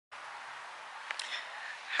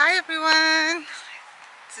Hi everyone,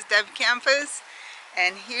 this is Deb Campus,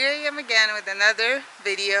 and here I am again with another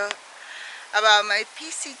video about my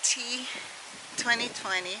PCT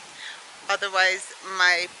 2020, otherwise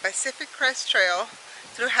my Pacific Crest Trail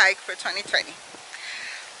Thru-Hike for 2020.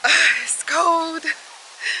 It's cold.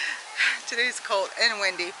 Today is cold and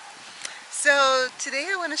windy. So today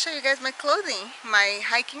I want to show you guys my clothing, my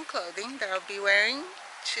hiking clothing that I'll be wearing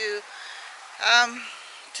to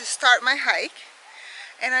start my hike.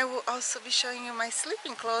 And I will also be showing you my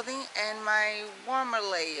sleeping clothing and my warmer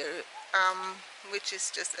layer, which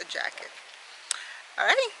is just a jacket.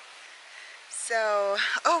 Alrighty. So,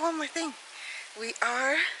 oh, one more thing.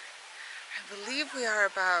 I believe we are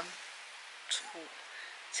about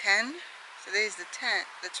 10. Today is the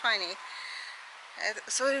 20th.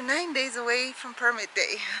 So we're 9 days away from permit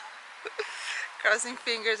day. Crossing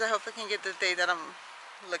fingers. I hope I can get the day that I'm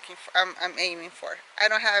looking for. I'm aiming for. I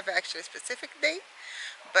don't have actually a specific date,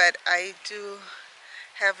 but I do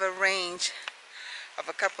have a range of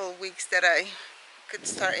a couple of weeks that I could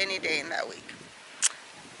start any day in that week.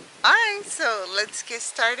 Alright, so let's get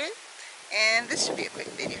started, and this should be a quick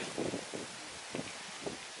video.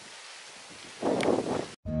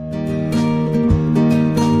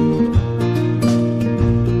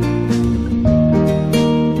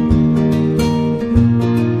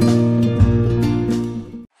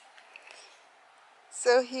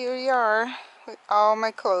 So here we are with all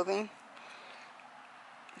my clothing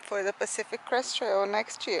for the Pacific Crest Trail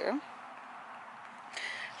next year.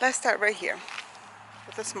 Let's start right here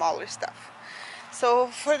with the smaller stuff. So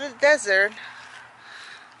for the desert,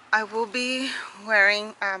 I will be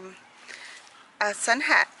wearing a sun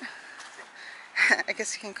hat. I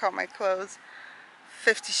guess you can call my clothes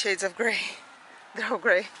 50 shades of gray. They're all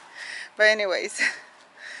gray. But anyways,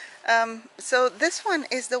 so this one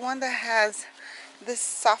is the one that has this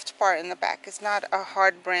soft part in the back. It's not a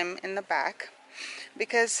hard brim in the back,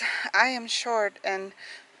 because I am short and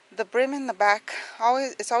the brim in the back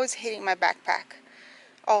it's always hitting my backpack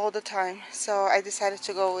all the time. So I decided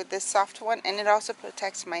to go with this soft one, and it also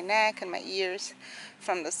protects my neck and my ears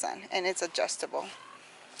from the sun, and it's adjustable.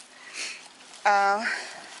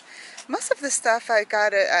 Most of the stuff I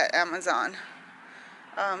got it at Amazon.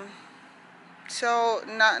 So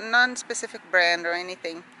none specific brand or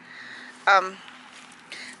anything.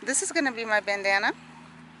 This is gonna be my bandana.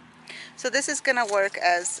 So this is gonna work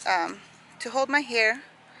as to hold my hair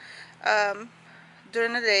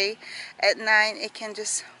during the day. At night it can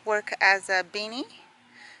just work as a beanie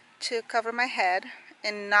to cover my head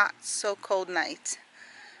in not so cold nights.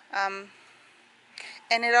 And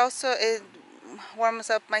it also warms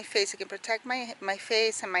up my face. It can protect my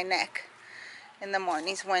face and my neck in the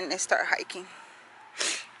mornings when I start hiking.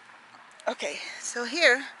 Okay, so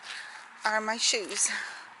here are my shoes.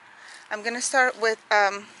 I'm gonna start with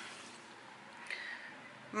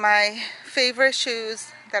my favorite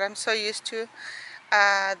shoes that I'm so used to,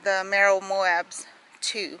 the Merrell Moabs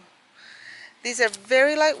 2. These are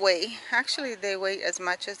very lightweight. Actually, they weigh as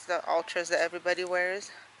much as the Ultras that everybody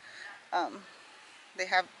wears. They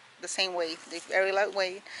have the same weight. They're very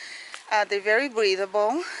lightweight. They're very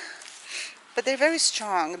breathable, but they're very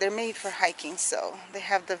strong. They're made for hiking, so they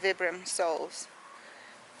have the Vibram soles.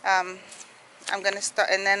 I'm gonna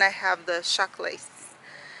start, and then I have the shock lace,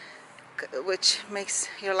 which makes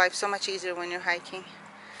your life so much easier when you're hiking.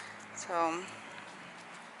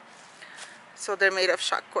 So they're made of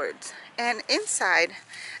shock cords. And inside,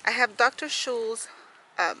 I have Dr. Schul's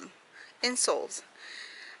insoles.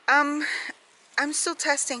 I'm still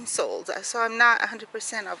testing soles, so I'm not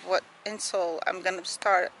 100% of what insole I'm gonna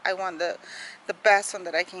start. I want the best one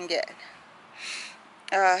that I can get.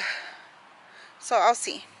 So I'll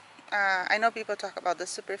see. I know people talk about the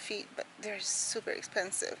super feet, but they're super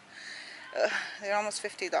expensive. They're almost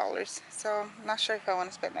 $50, so I'm not sure if I want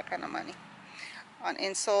to spend that kind of money on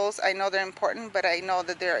insoles. I know they're important, but I know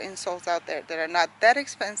that there are insoles out there that are not that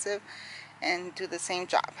expensive and do the same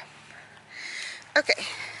job. Okay,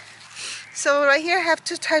 so right here I have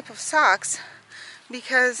two types of socks,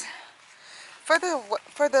 because for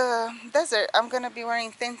the desert I'm gonna be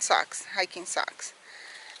wearing thin socks, hiking socks.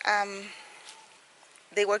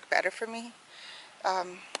 They work better for me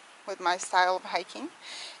with my style of hiking.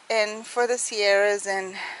 And for the Sierras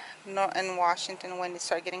and Washington, when it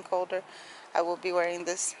starts getting colder, I will be wearing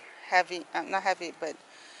this heavy, not heavy, but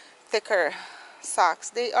thicker socks.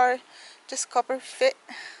 They are just copper fit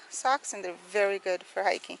socks, and they're very good for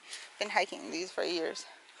hiking. Been hiking these for years.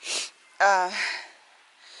 All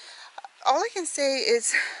I can say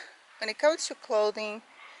is, when it comes to clothing,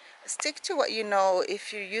 stick to what you know.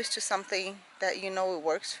 If you're used to something that you know it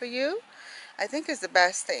works for you, I think is the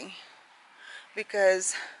best thing.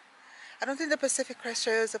 because I don't think the Pacific Crest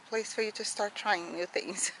Trail is a place for you to start trying new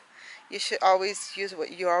things. You should always use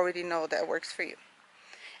what you already know that works for you.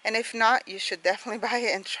 And if not, you should definitely buy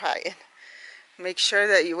it and try it. Make sure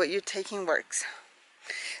that what you're taking works.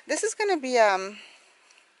 This is going to be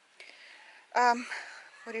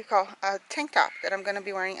what do you call, a tank top that I'm going to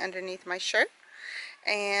be wearing underneath my shirt.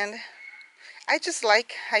 And I just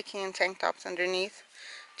like hiking in tank tops underneath,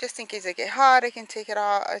 just in case I get hot. I can take it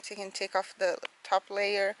off. I can take off the top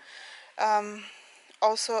layer.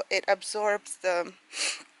 Also, it absorbs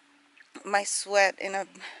my sweat in a,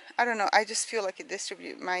 I don't know, I just feel like it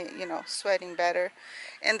distributes my, sweating better.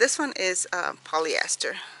 And this one is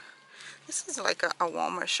polyester. This is like a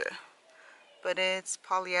Walmart shirt, but it's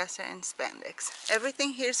polyester and spandex.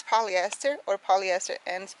 Everything here is polyester or polyester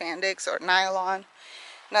and spandex or nylon.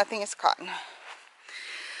 Nothing is cotton.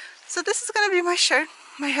 So this is gonna be my shirt,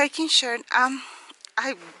 my hiking shirt. I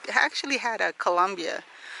actually had a Columbia,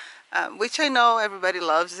 which I know everybody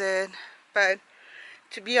loves it, but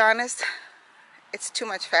to be honest, it's too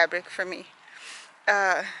much fabric for me.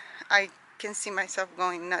 I can see myself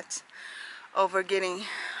going nuts over getting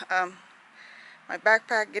my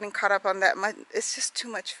backpack, getting caught up on that. It's just too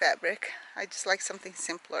much fabric. I just like something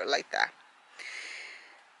simpler like that.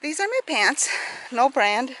 These are my pants, no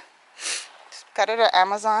brand. Just got it at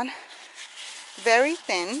Amazon. Very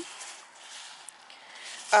thin.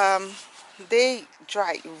 They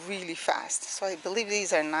dry really fast, so I believe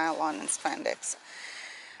these are nylon and spandex.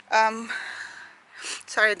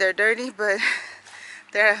 Sorry they're dirty, but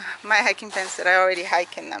they're my hiking pants that I already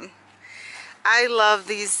hike in them. I love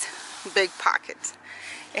these big pockets.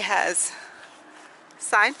 It has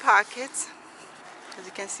side pockets, as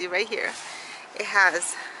you can see right here. It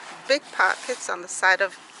has big pockets on the side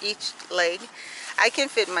of each leg. I can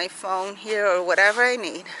fit my phone here or whatever I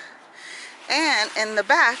need. And in the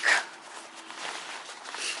back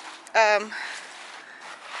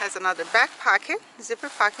has another back pocket, zipper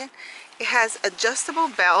pocket. It has adjustable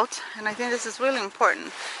belt, and I think this is really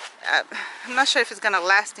important. I'm not sure if it's gonna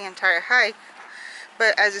last the entire hike,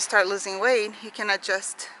 but as you start losing weight, you can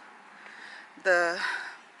adjust the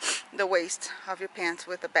waist of your pants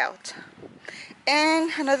with a belt.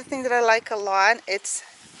 And another thing that I like a lot, it's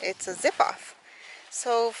a zip off.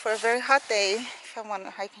 So for a very hot day, if I want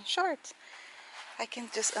to hike in shorts, I can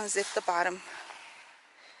just unzip the bottom.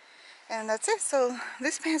 And that's it. So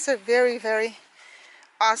these pants are very, very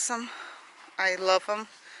awesome. I love them.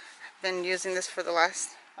 I've been using this for the last,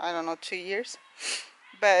 I don't know, 2 years.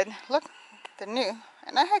 But look, they're new.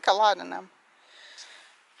 And I hike a lot in them.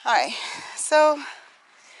 Alright, so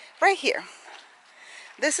right here.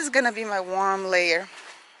 This is going to be my warm layer.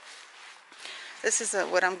 This is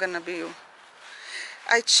what I'm going to be.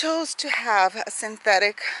 I chose to have a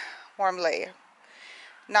synthetic warm layer.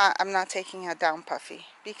 I'm not taking a down puffy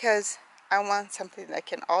because I want something that I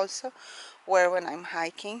can also wear when I'm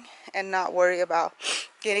hiking and not worry about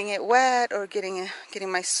getting it wet or getting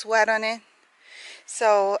my sweat on it.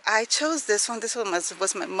 So I chose this one. This one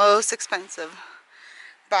was my most expensive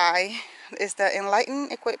buy. Is the Enlighten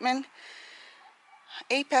Equipment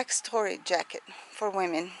Apex Storage Jacket for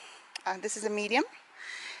women. This is a medium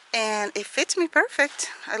and it fits me perfect.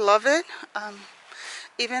 I love it.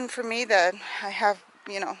 Even for me that I have,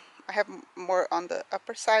 I have more on the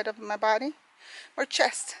upper side of my body, or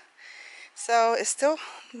chest. So it's still,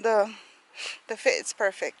 the fit is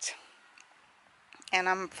perfect. And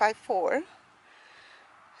I'm 5'4",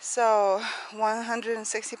 so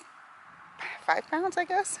 165 pounds, I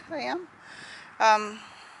guess I am.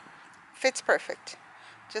 Fits perfect,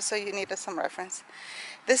 just so you need some reference.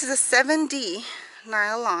 This is a 7D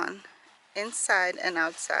nylon inside and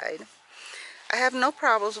outside. I have no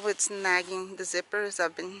problems with snagging the zippers.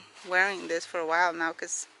 I've been wearing this for a while now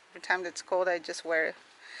because every time it's cold I just wear it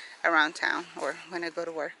around town or when I go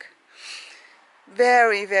to work.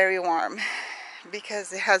 Very, very warm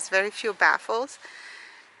because it has very few baffles.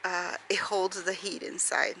 It holds the heat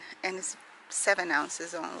inside and it's 7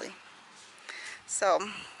 ounces only. So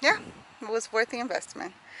yeah, it was worth the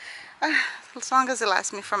investment. As long as it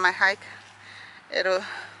lasts me for my hike,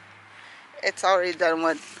 it's already done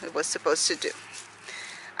what it was supposed to do.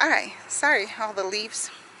 Alright, sorry, all the leaves.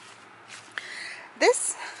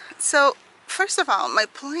 So first of all, my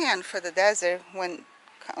plan for the desert when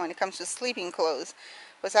it comes to sleeping clothes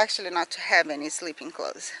was actually not to have any sleeping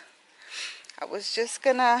clothes. I was just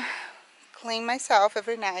gonna clean myself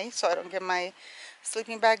every night so I don't get my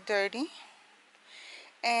sleeping bag dirty.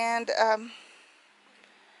 And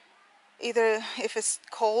either if it's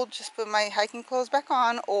cold, just put my hiking clothes back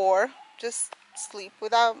on, or just sleep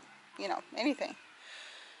without, anything.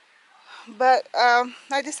 But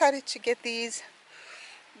I decided to get these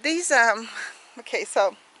okay,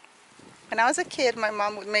 so when I was a kid, my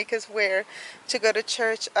mom would make us wear to go to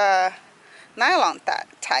church nylon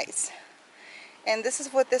tights. And this is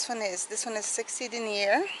what this one is. This one is 60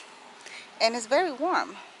 denier, and it's very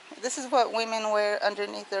warm. This is what women wear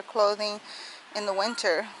underneath their clothing in the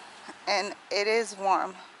winter, and it is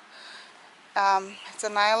warm. It's a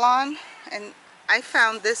nylon, and I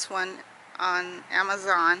found this one on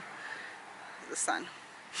Amazon, the sun,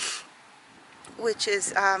 which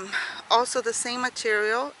is also the same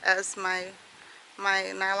material as my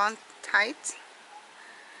nylon tights,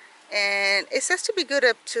 and it says to be good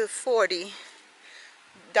up to 40,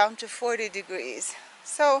 down to 40 degrees.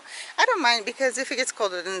 So I don't mind, because if it gets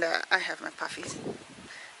colder than that, I have my puffies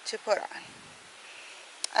to put on,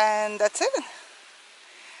 and that's it.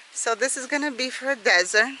 So this is gonna be for a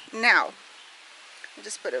desert. Now I'll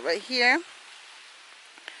just put it right here.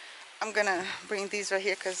 I'm gonna bring these right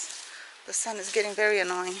here because the sun is getting very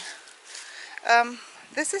annoying.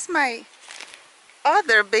 This is my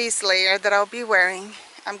other base layer that I'll be wearing.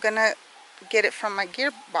 I'm gonna get it from my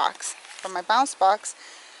gear box, from my bounce box,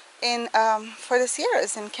 in for the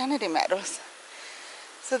Sierras in Kennedy Meadows.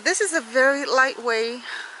 So this is a very lightweight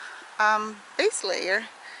base layer.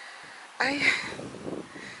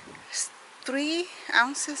 3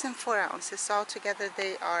 ounces and 4 ounces all together.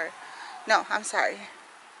 They are, no, I'm sorry,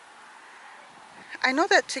 I know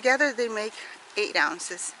that together they make 8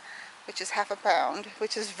 ounces, which is half a pound,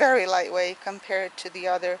 which is very lightweight compared to the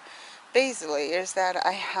other base layers that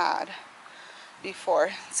I had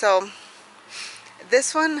before. So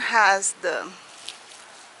this one has the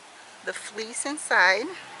fleece inside,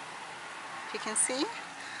 if you can see.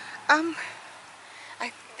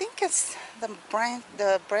 I think it's the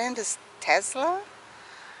brand is TSLA.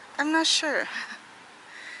 I'm not sure.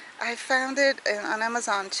 I found it on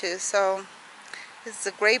Amazon too. So this is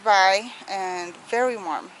a gray buy and very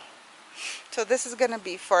warm. So this is gonna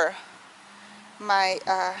be for my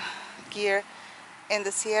gear in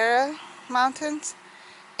the Sierra Mountains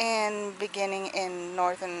and beginning in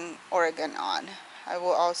northern Oregon on. I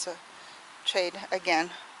will also trade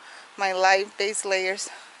again my light base layers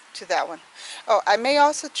to that one. Oh, I may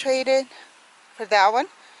also trade it for that one.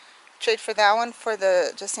 For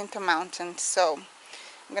the Jacinto Mountains. So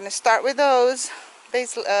I'm gonna start with those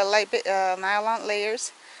light nylon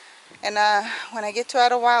layers, and when I get to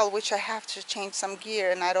Idlewild, which I have to change some gear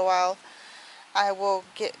in Idlewild, I will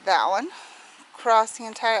get that one. Cross the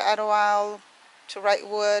entire Idlewild to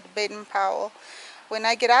Wrightwood, Baden-Powell. When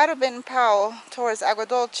I get out of Baden-Powell towards Agua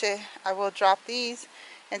Dulce, I will drop these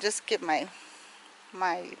and just get my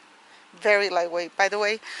very lightweight. By the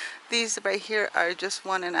way, these right here are just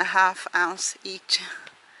 1.5 ounce each.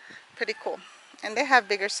 Pretty cool. And they have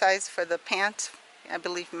bigger size for the pants. I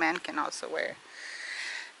believe men can also wear.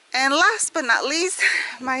 And last but not least,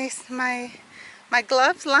 my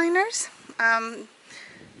gloves liners.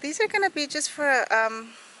 These are gonna be just for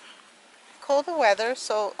colder weather.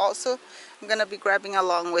 So also I'm gonna be grabbing,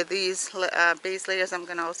 along with these base layers, I'm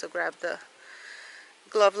gonna also grab the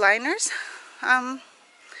glove liners.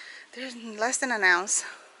 They're less than an ounce.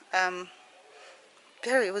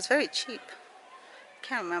 It was very cheap.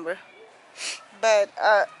 Can't remember, but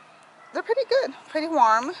they're pretty good, pretty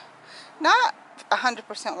warm. Not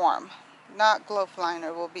 100% warm. Not glove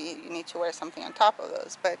liner will be. You need to wear something on top of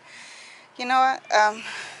those, but you know what?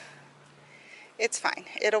 It's fine.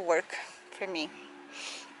 It'll work for me.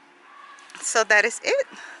 So that is it.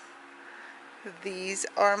 These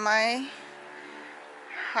are my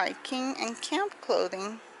hiking and camp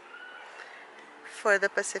clothing for the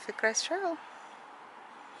Pacific Crest Trail.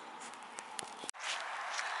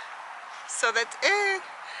 So that's it.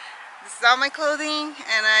 This is all my clothing,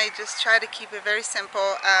 and I just try to keep it very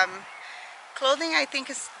simple. Clothing, I think,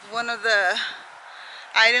 is one of the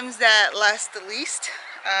items that last the least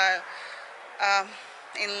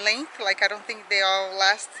in length. Like, I don't think they all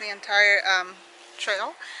last the entire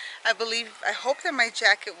trail. I hope that my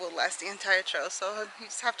jacket will last the entire trail, so you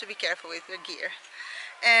just have to be careful with your gear.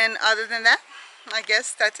 And other than that, I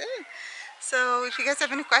guess that's it. So if you guys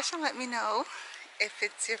have any questions, let me know. If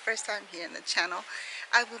it's your first time here in the channel,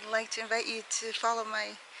 I would like to invite you to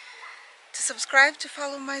subscribe to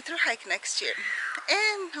follow my Thru-hike next year,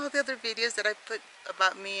 and all the other videos that I put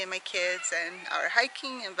about me and my kids and our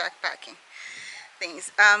hiking and backpacking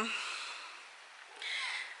things.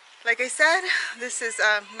 Like I said, this is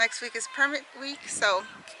next week is permit week, so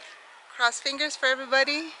cross fingers for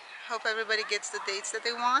everybody. Hope everybody gets the dates that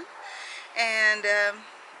they want, and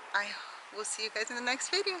I will see you guys in the next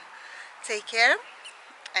video. Take care,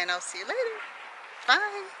 and I'll see you later.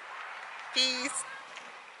 Bye. Peace.